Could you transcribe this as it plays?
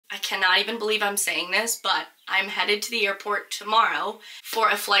cannot even believe I'm saying this, but I'm headed to the airport tomorrow for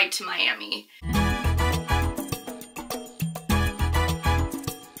a flight to Miami.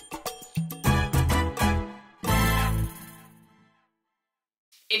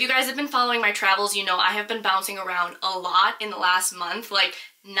 If you guys have been following my travels, you know I have been bouncing around a lot in the last month, like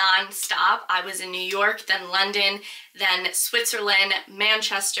non-stop. I was in New York, then London, then Switzerland,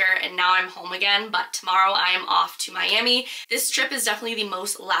 Manchester, and now I'm home again. But tomorrow I am off to Miami. This trip is definitely the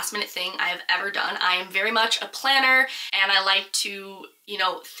most last minute thing I have ever done. I am very much a planner and I like to, you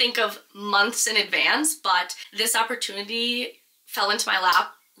know, think of months in advance, but this opportunity fell into my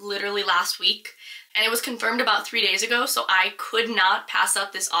lap literally last week. And it was confirmed about 3 days ago, so I could not pass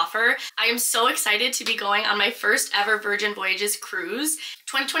up this offer. I am so excited to be going on my first ever Virgin Voyages cruise.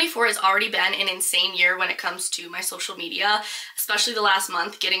 2024 has already been an insane year when it comes to my social media, especially the last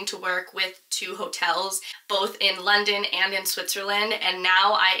month, getting to work with 2 hotels, both in London and in Switzerland. And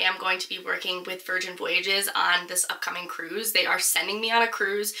now I am going to be working with Virgin Voyages on this upcoming cruise. They are sending me on a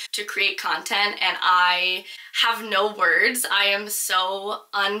cruise to create content, and I have no words. I am so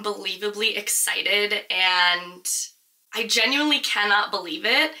unbelievably excited, and I genuinely cannot believe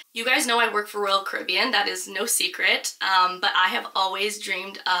it. You guys know I work for Royal Caribbean, that is no secret, but I have always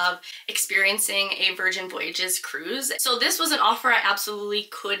dreamed of experiencing a Virgin Voyages cruise. So this was an offer I absolutely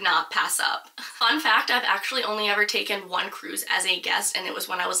could not pass up. Fun fact, I've actually only ever taken 1 cruise as a guest, and it was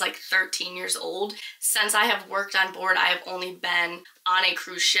when I was like 13 years old. Since I have worked on board, I have only been on a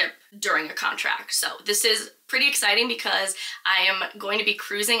cruise ship during a contract. So this is pretty exciting because I am going to be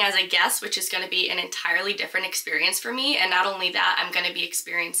cruising as a guest, which is going to be an entirely different experience for me. And not only that, I'm going to be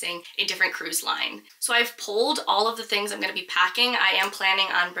experiencing a different cruise line. So I've pulled all of the things I'm going to be packing. I am planning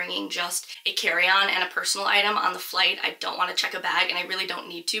on bringing just a carry-on and a personal item on the flight. I don't want to check a bag, and I really don't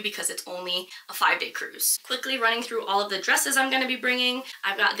need to because it's only a 5-day cruise. Quickly running through all of the dresses I'm going to be bringing.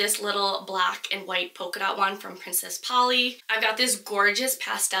 I've got this little black and white polka dot one from Princess Polly. I've got this gorgeous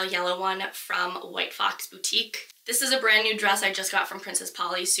pastel yellow one from whitefox Boutique. This is a brand new dress I just got from Princess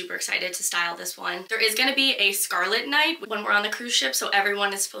Polly. Super excited to style this one. There is going to be a scarlet night when we're on the cruise ship, so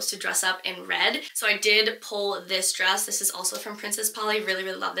everyone is supposed to dress up in red. So I did pull this dress. This is also from Princess Polly. Really,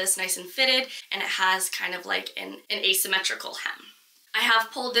 really love this. Nice and fitted, and it has kind of like an asymmetrical hem. I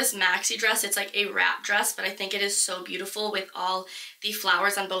have pulled this maxi dress. It's like a wrap dress, but I think it is so beautiful with all the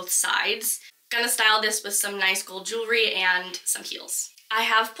flowers on both sides. Gonna style this with some nice gold jewelry and some heels. I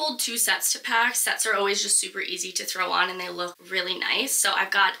have pulled 2 sets to pack. Sets are always just super easy to throw on and they look really nice. So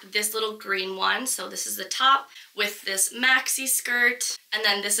I've got this little green one. So this is the top with this maxi skirt. And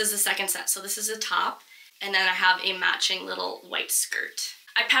then this is the second set. So this is the top. And then I have a matching little white skirt.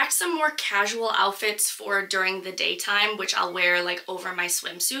 I packed some more casual outfits for during the daytime, which I'll wear like over my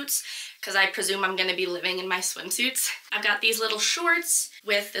swimsuits, because I presume I'm gonna be living in my swimsuits. I've got these little shorts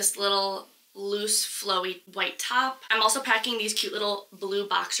with this little loose flowy white top. I'm also packing these cute little blue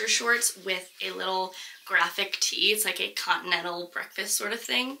boxer shorts with a little graphic tee. It's like a continental breakfast sort of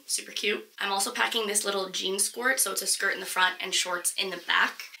thing. Super cute. I'm also packing this little jean skirt, so it's a skirt in the front and shorts in the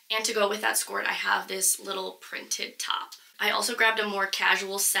back. And to go with that skirt, I have this little printed top. I also grabbed a more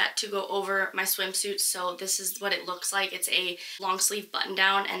casual set to go over my swimsuit, so this is what it looks like. It's a long sleeve button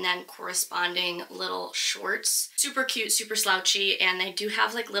down and then corresponding little shorts. Super cute, super slouchy, and they do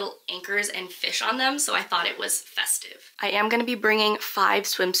have like little anchors and fish on them, so I thought it was festive. I am going to be bringing 5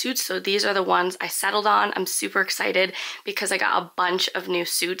 swimsuits, so these are the ones I settled on. I'm super excited because I got a bunch of new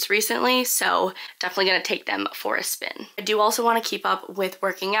suits recently, so definitely going to take them for a spin. I do also want to keep up with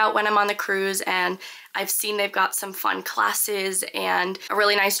working out when I'm on the cruise, and I've seen they've got some fun classes and a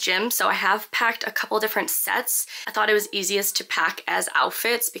really nice gym, so I have packed a couple different sets. I thought it was easiest to pack as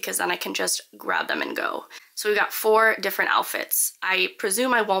outfits because then I can just grab them and go. So we've got 4 different outfits. I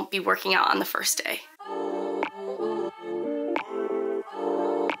presume I won't be working out on the first day.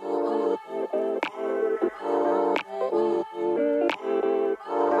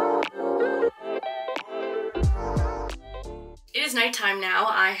 It is nighttime now.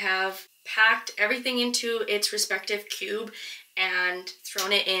 I have packed everything into its respective cube and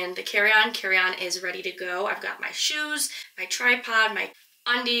thrown it in the carry-on. Carry-on is ready to go. I've got my shoes, my tripod, my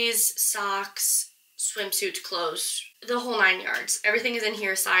undies, socks, swimsuit, clothes, the whole 9 yards. Everything is in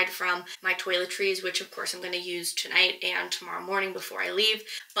here aside from my toiletries, which of course I'm going to use tonight and tomorrow morning before I leave.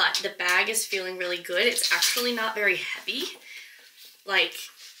 But the bag is feeling really good. It's actually not very heavy. Like,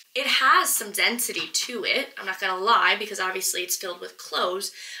 it has some density to it, I'm not gonna lie, because obviously it's filled with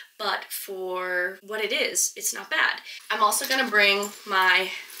clothes, but for what it is, it's not bad. I'm also gonna bring my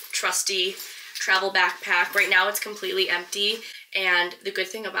trusty travel backpack. Right now it's completely empty, and the good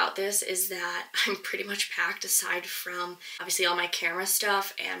thing about this is that I'm pretty much packed aside from obviously all my camera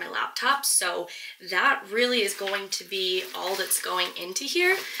stuff and my laptop, so that really is going to be all that's going into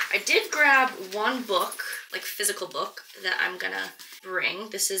here. I did grab one book, like physical book, that I'm gonna bring.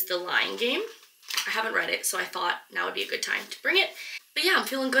 This is The Lying Game. I haven't read it, so I thought now would be a good time to bring it. But yeah, I'm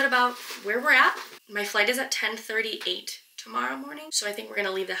feeling good about where we're at. My flight is at 10:38 tomorrow morning, so I think we're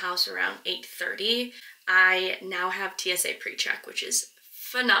gonna leave the house around 8:30. I now have TSA pre-check, which is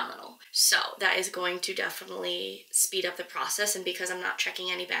phenomenal. So that is going to definitely speed up the process, and because I'm not checking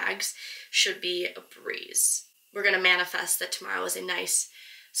any bags, should be a breeze. We're gonna manifest that tomorrow is a nice,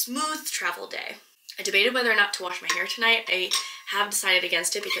 smooth travel day. I debated whether or not to wash my hair tonight. I have decided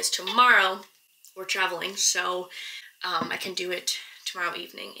against it because tomorrow we're traveling, so I can do it tomorrow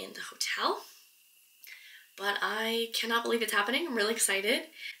evening in the hotel. But I cannot believe it's happening. I'm really excited.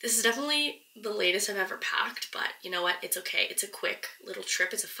 This is definitely the latest I've ever packed, but you know what? It's okay. It's a quick little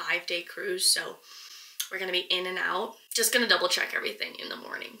trip. It's a 5-day cruise, so we're gonna be in and out. Just gonna double check everything in the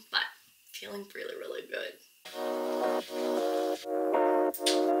morning, but feeling really, really good.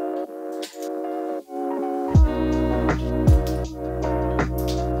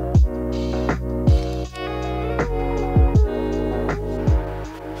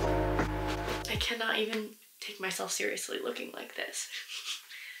 I cannot even take myself seriously looking like this.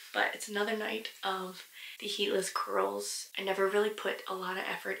 But it's another night of the heatless curls. I never really put a lot of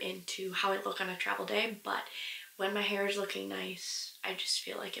effort into how I look on a travel day, but when my hair is looking nice, I just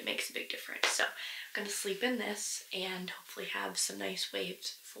feel like it makes a big difference. So I'm gonna sleep in this and hopefully have some nice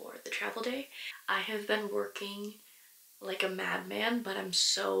waves for the travel day. I have been working like a madman, but I'm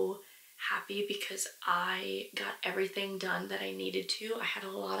so happy because I got everything done that I needed to. I had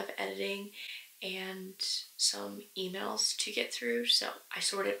a lot of editing and some emails to get through, so I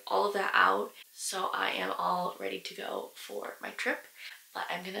sorted all of that out, so I am all ready to go for my trip. But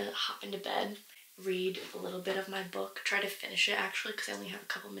I'm gonna hop into bed, read a little bit of my book, try to finish it actually because I only have a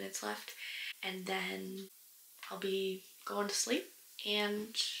couple minutes left, and then I'll be going to sleep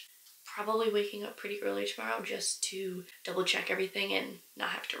and probably waking up pretty early tomorrow just to double check everything and not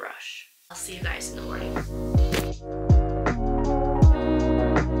have to rush. I'll see you guys in the morning.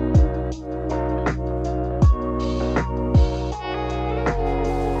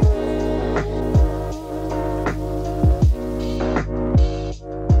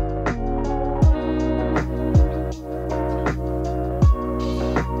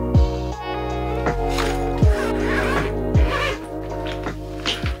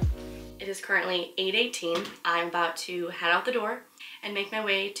 Currently 8:18. I'm about to head out the door and make my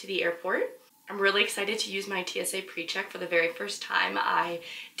way to the airport. I'm really excited to use my TSA pre-check for the very first time. I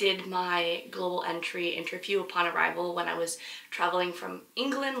did my global entry interview upon arrival when I was traveling from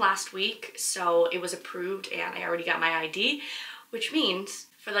England last week, so it was approved and I already got my ID, which means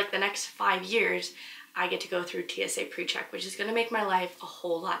for like the next 5 years I get to go through TSA pre-check, which is gonna make my life a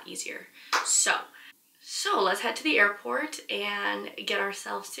whole lot easier. So let's head to the airport and get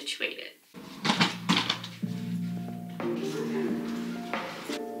ourselves situated.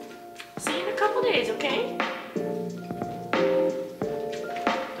 See you in a couple days, okay? Don't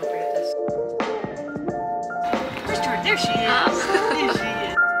forget this. Where's Jordan? There she is. There she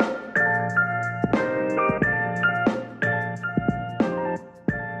is.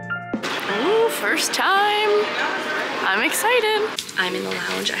 Ooh, first time. I'm excited. I'm in the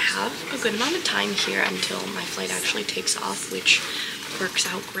lounge. I have a good amount of time here until my flight actually takes off, which works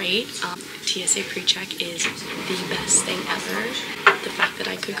out great. TSA pre-check is the best thing ever. The fact that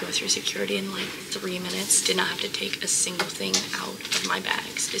I could go through security in like 3 minutes, did not have to take a single thing out of my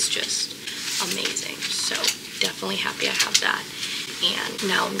bags, is just amazing. So definitely happy I have that. And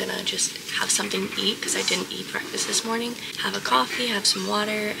now I'm gonna just have something to eat because I didn't eat breakfast this morning. Have a coffee, have some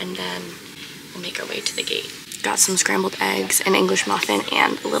water, and then we'll make our way to the gate. Got some scrambled eggs, an English muffin,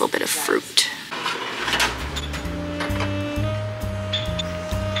 and a little bit of fruit.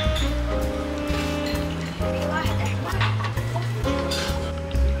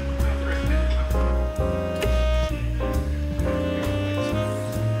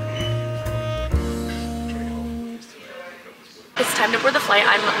 It's time to board the flight.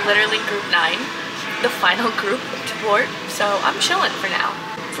 I'm literally group 9, the final group to board, so I'm chilling for now.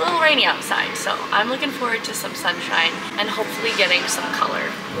 It's a little rainy outside, so I'm looking forward to some sunshine and hopefully getting some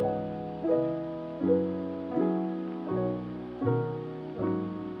color.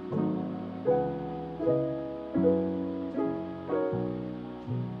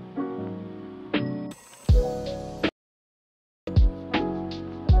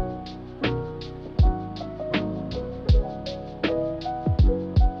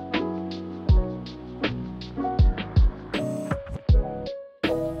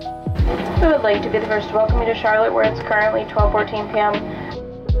 would like to be the first to welcome you to Charlotte, where it's currently 12:14 p.m.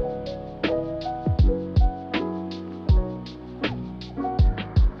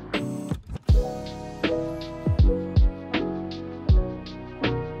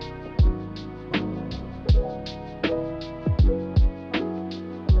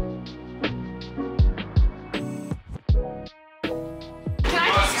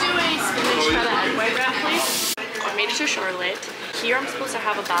 To Charlotte. Here I'm supposed to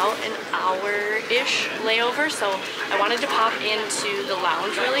have about an hour-ish layover, so I wanted to pop into the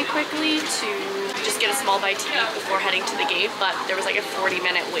lounge really quickly to just get a small bite to eat before heading to the gate, but there was like a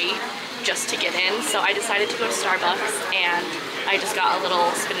 40-minute wait just to get in, so I decided to go to Starbucks, and I just got a little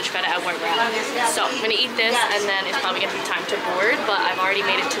spinach feta at white wrap. So I'm gonna eat this, and then it's probably gonna be time to board, but I've already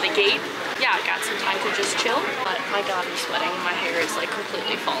made it to the gate. Yeah, I got some time to just chill, but my god, I'm sweating. My hair is like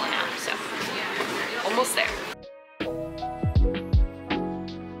completely falling out, so almost there.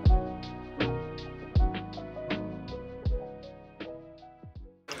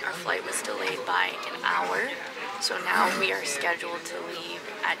 Flight was delayed by an hour, so now we are scheduled to leave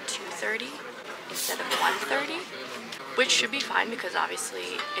at 2:30 instead of 1:30, which should be fine because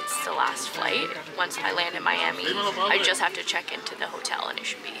obviously it's the last flight. Once I land in Miami, I just have to check into the hotel and it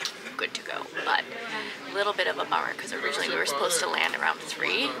should be good to go. But a little bit of a bummer because originally we were supposed to land around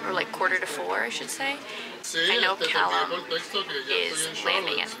 3 or like 3:45, I should say. I know Callum is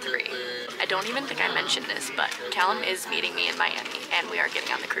landing at 3. I don't even think I mentioned this, but Callum is meeting me in Miami and we are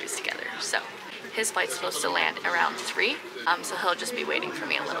getting on the cruise together. So his flight's supposed to land around 3, so he'll just be waiting for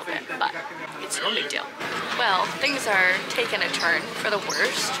me a little bit, but it's no big deal. Well, things are taking a turn for the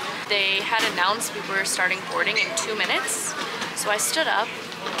worst. They had announced we were starting boarding in 2 minutes, so I stood up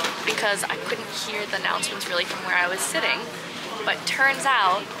because I couldn't hear the announcements really from where I was sitting, but turns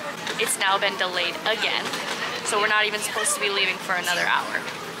out it's now been delayed again, so we're not even supposed to be leaving for another hour.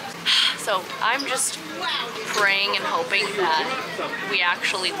 So I'm just praying and hoping that we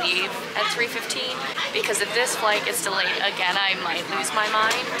actually leave at 3:15, because if this flight gets delayed again, I might lose my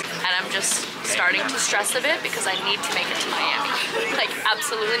mind, and I'm just starting to stress a bit because I need to make it to Miami. Like,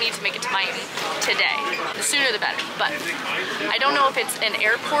 absolutely need to make it to Miami today. The sooner the better. But I don't know if it's an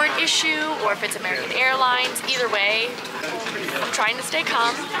airport issue or if it's American Airlines. Either way, I'm trying to stay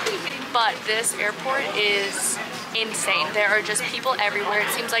calm, but this airport is insane. There are just people everywhere.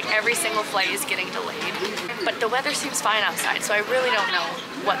 It seems like every single flight is getting delayed, but the weather seems fine outside, so I really don't know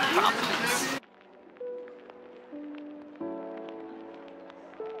what the problem is.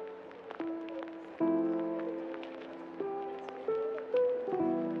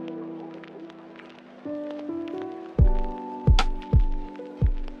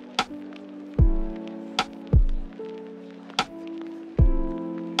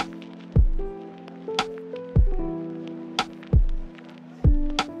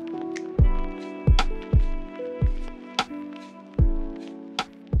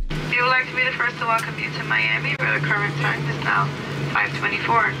 We would like to be the first to welcome you to Miami, where the current time is now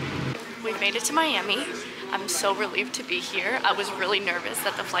 5:24. We've made it to Miami. I'm so relieved to be here. I was really nervous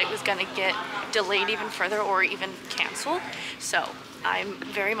that the flight was gonna get delayed even further or even canceled. So I'm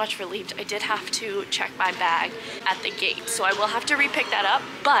very much relieved. I did have to check my bag at the gate, so I will have to re-pick that up,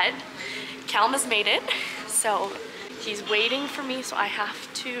 but Callum has made it. So he's waiting for me, so I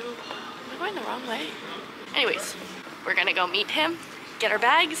have to, am I going the wrong way? Anyways, we're gonna go meet him, get our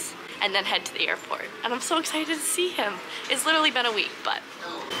bags, and then head to the airport. And I'm so excited to see him. It's literally been a week, but.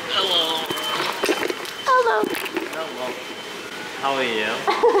 Hello. Hello. Hello. How are you?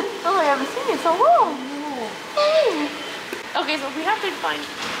 Oh, I haven't seen you in so long. Hey. Okay, so we have to find,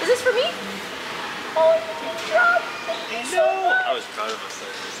 is this for me? Oh, you dropped it. No. I was proud of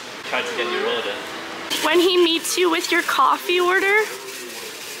myself. Tried to get you order. When he meets you with your coffee order,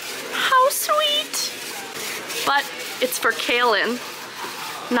 how sweet. But it's for Kalen.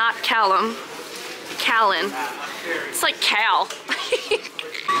 Not Callum. Callan. It's like Cal.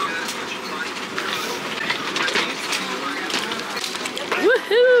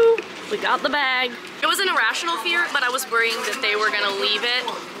 Woohoo! We got the bag. It was an irrational fear, but I was worrying that they were gonna leave it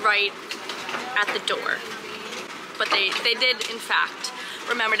right at the door. But they did, in fact,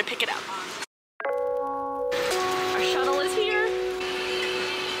 remember to pick it up. Our shuttle is here.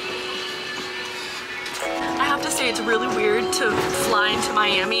 I have to say, it's really weird to fly into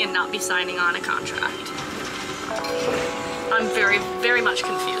Miami and not be signing on a contract. I'm very, very much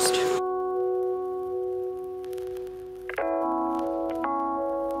confused.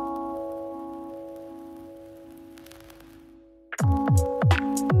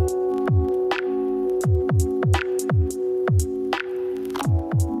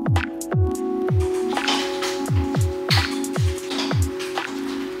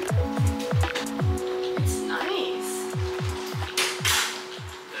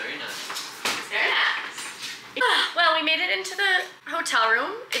 into the hotel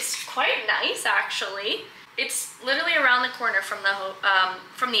room. It's quite nice, actually. It's literally around the corner from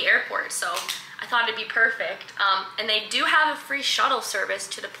the airport, so I thought it'd be perfect. And they do have a free shuttle service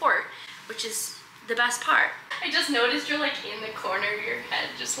to the port, which is the best part. I just noticed you're like in the corner of your head,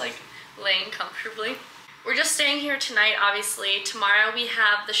 just like laying comfortably. We're just staying here tonight, obviously. Tomorrow we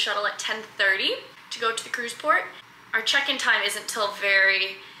have the shuttle at 10:30 to go to the cruise port. Our check-in time isn't till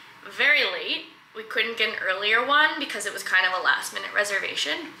very, very late. We couldn't get an earlier one because it was kind of a last-minute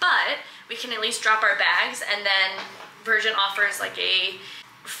reservation, but we can at least drop our bags, and then Virgin offers like a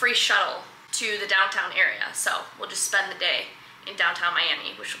free shuttle to the downtown area. So we'll just spend the day in downtown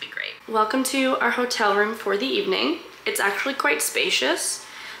Miami, which will be great. Welcome to our hotel room for the evening. It's actually quite spacious.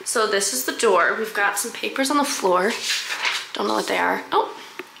 So this is the door. We've got some papers on the floor. Don't know what they are. Oh,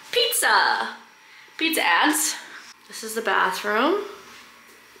 pizza! Pizza ads. This is the bathroom.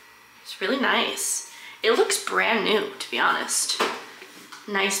 It's really nice. It looks brand new, to be honest.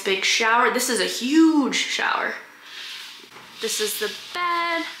 Nice big shower. This is a huge shower. This is the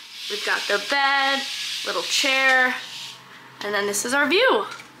bed. We've got the bed, little chair, and then this is our view.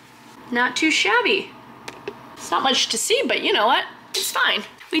 Not too shabby. It's not much to see, but you know what? It's fine.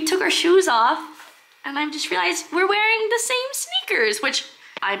 We took our shoes off, and I just realized we're wearing the same sneakers, which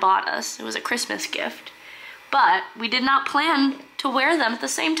I bought us. It was a Christmas gift, but we did not plan to wear them at the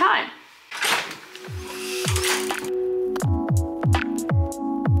same time.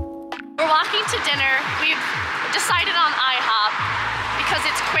 We're walking to dinner. We've decided on IHOP because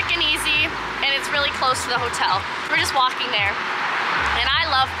it's quick and easy, and it's really close to the hotel. We're just walking there, and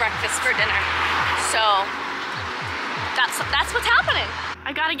I love breakfast for dinner, so that's what's happening.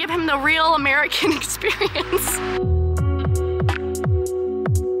 I gotta give him the real American experience.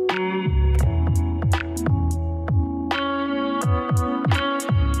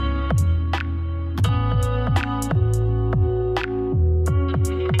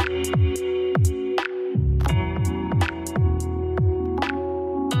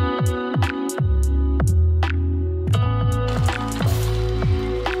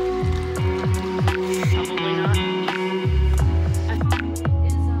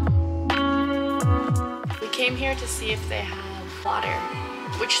 To see if they have water,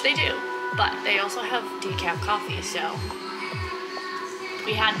 which they do, but they also have decaf coffee, so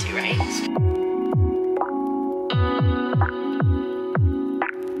we had to, right?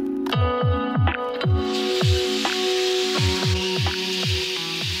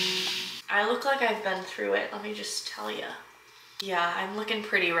 I look like I've been through it, let me just tell you. Yeah, I'm looking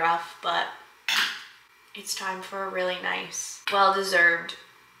pretty rough, but it's time for a really nice, well-deserved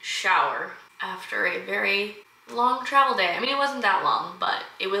shower after a very long travel day. I mean, it wasn't that long, but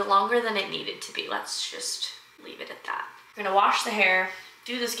it was longer than it needed to be. Let's just leave it at that. We're gonna wash the hair,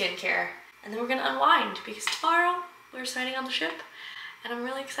 do the skincare, and then we're gonna unwind because tomorrow we're signing on the ship, and I'm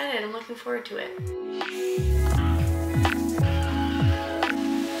really excited. I'm looking forward to it.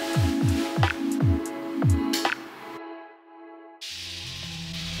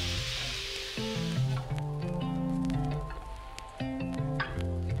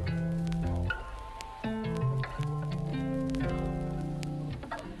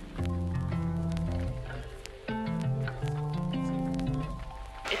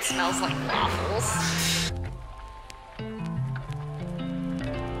 It smells like waffles.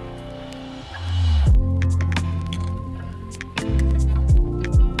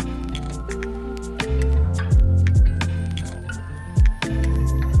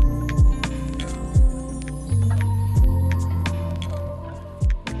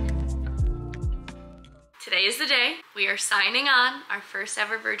 Today is the day. We are signing on our first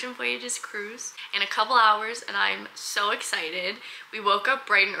ever Virgin Voyages cruise in a couple hours, and I'm so excited. We woke up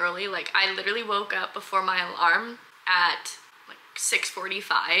bright and early. Like, I literally woke up before my alarm at like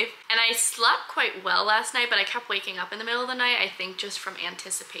 6:45, and I slept quite well last night, but I kept waking up in the middle of the night, I think just from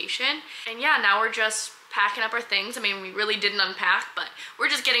anticipation. And yeah, now we're just packing up our things. I mean, we really didn't unpack, but we're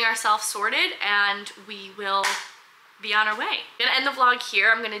just getting ourselves sorted, and we will be on our way. I'm gonna end the vlog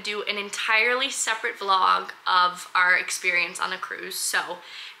here. I'm gonna do an entirely separate vlog of our experience on the cruise, so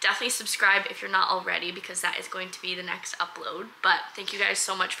definitely subscribe if you're not already, because that is going to be the next upload. But thank you guys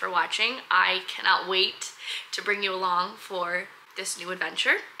so much for watching. I cannot wait to bring you along for this new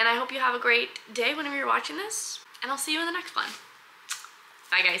adventure, and I hope you have a great day whenever you're watching this, and I'll see you in the next one.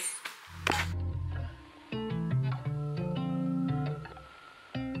 Bye guys.